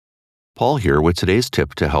Paul here with today's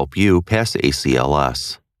tip to help you pass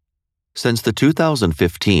ACLS. Since the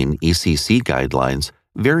 2015 ECC guidelines,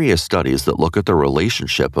 various studies that look at the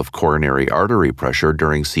relationship of coronary artery pressure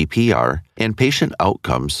during CPR and patient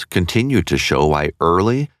outcomes continue to show why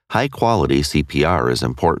early, high-quality CPR is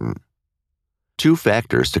important. Two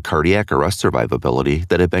factors to cardiac arrest survivability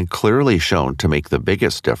that have been clearly shown to make the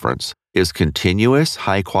biggest difference is continuous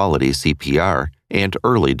high-quality CPR and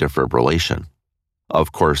early defibrillation.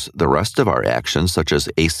 Of course, the rest of our actions such as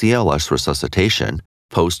ACLS resuscitation,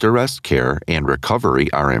 post-arrest care, and recovery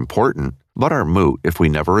are important, but are moot if we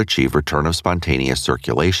never achieve return of spontaneous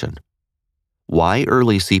circulation. Why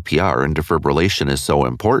early CPR and defibrillation is so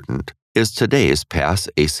important is today's Pass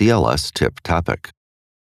ACLS tip topic.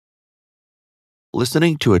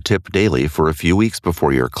 Listening to a tip daily for a few weeks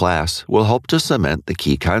before your class will help to cement the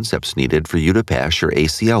key concepts needed for you to pass your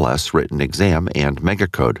ACLS written exam and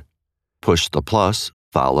megacode. Push the plus,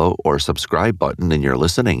 follow, or subscribe button in your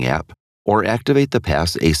listening app, or activate the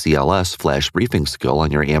Pass ACLS flash briefing skill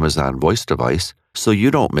on your Amazon Voice device so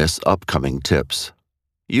you don't miss upcoming tips.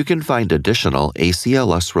 You can find additional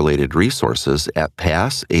ACLS-related resources at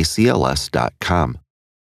passacls.com.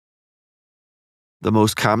 The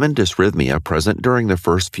most common dysrhythmia present during the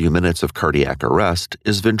first few minutes of cardiac arrest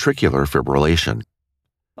is ventricular fibrillation.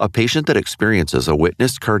 A patient that experiences a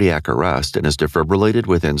witnessed cardiac arrest and is defibrillated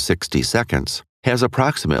within 60 seconds has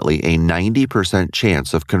approximately a 90%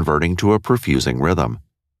 chance of converting to a perfusing rhythm.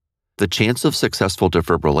 The chance of successful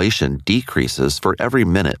defibrillation decreases for every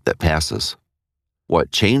minute that passes.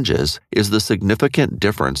 What changes is the significant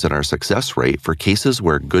difference in our success rate for cases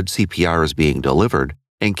where good CPR is being delivered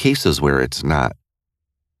and cases where it's not.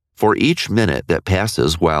 For each minute that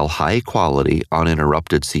passes while high-quality,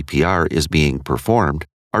 uninterrupted CPR is being performed,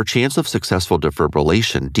 our chance of successful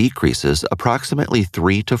defibrillation decreases approximately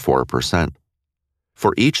 3 to 4%.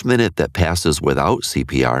 For each minute that passes without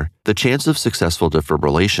CPR, the chance of successful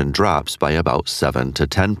defibrillation drops by about 7 to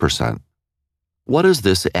 10%. What does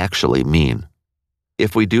this actually mean?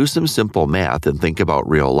 If we do some simple math and think about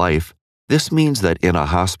real life, this means that in a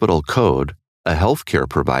hospital code, a healthcare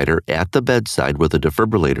provider at the bedside with a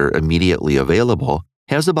defibrillator immediately available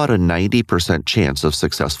has about a 90% chance of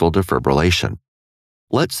successful defibrillation.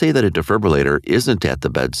 Let's say that a defibrillator isn't at the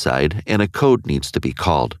bedside and a code needs to be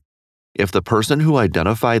called. If the person who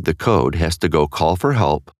identified the code has to go call for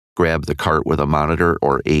help, grab the cart with a monitor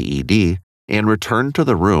or AED, and return to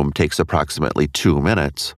the room takes approximately 2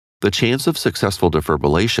 minutes, the chance of successful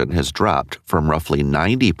defibrillation has dropped from roughly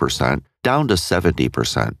 90% down to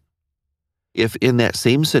 70%. If in that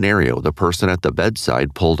same scenario the person at the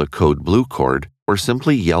bedside pulled a code blue cord or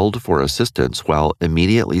simply yelled for assistance while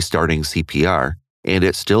immediately starting CPR, and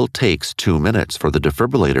it still takes 2 minutes for the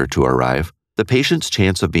defibrillator to arrive, the patient's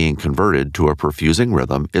chance of being converted to a perfusing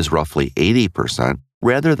rhythm is roughly 80%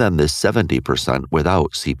 rather than the 70%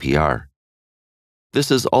 without CPR.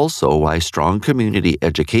 This is also why strong community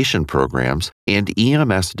education programs and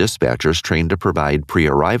EMS dispatchers trained to provide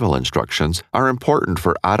pre-arrival instructions are important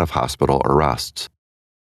for out-of-hospital arrests.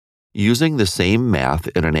 Using the same math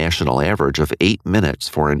in a national average of 8 minutes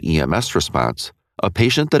for an EMS response, a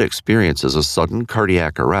patient that experiences a sudden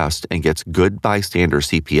cardiac arrest and gets good bystander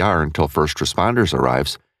CPR until first responders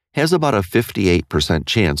arrives has about a 58%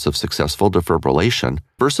 chance of successful defibrillation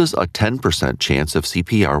versus a 10% chance if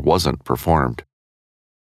CPR wasn't performed.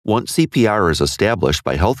 Once CPR is established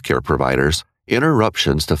by healthcare providers,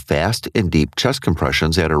 interruptions to fast and deep chest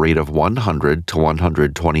compressions at a rate of 100 to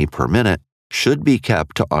 120 per minute should be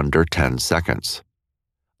kept to under 10 seconds.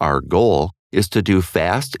 Our goal is to do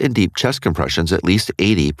fast and deep chest compressions at least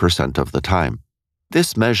 80% of the time.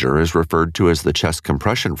 This measure is referred to as the chest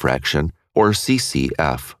compression fraction, or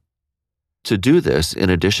CCF. To do this, in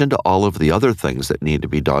addition to all of the other things that need to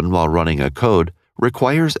be done while running a code,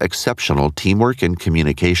 requires exceptional teamwork and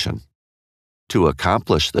communication. To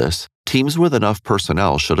accomplish this, teams with enough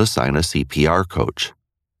personnel should assign a CPR coach.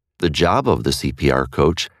 The job of the CPR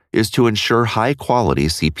coach is to ensure high-quality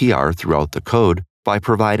CPR throughout the code by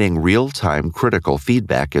providing real-time critical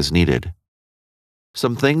feedback as needed.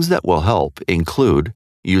 Some things that will help include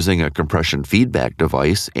using a compression feedback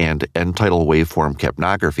device and end-tidal waveform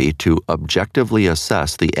capnography to objectively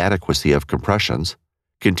assess the adequacy of compressions,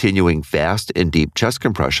 continuing fast and deep chest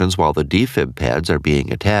compressions while the defib pads are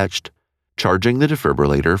being attached, charging the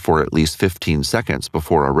defibrillator for at least 15 seconds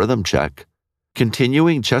before a rhythm check,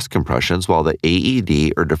 continuing chest compressions while the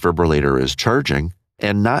AED or defibrillator is charging,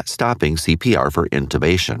 and not stopping CPR for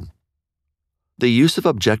intubation. The use of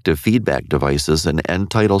objective feedback devices and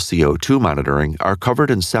end-tidal CO2 monitoring are covered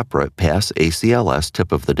in separate Pass ACLS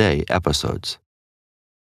Tip of the Day episodes.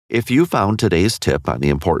 If you found today's tip on the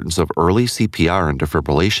importance of early CPR and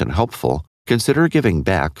defibrillation helpful, consider giving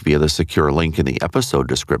back via the secure link in the episode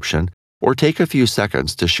description or take a few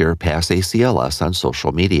seconds to share Pass ACLS on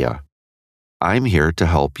social media. I'm here to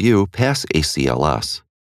help you pass ACLS.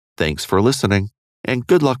 Thanks for listening, and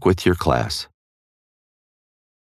good luck with your class.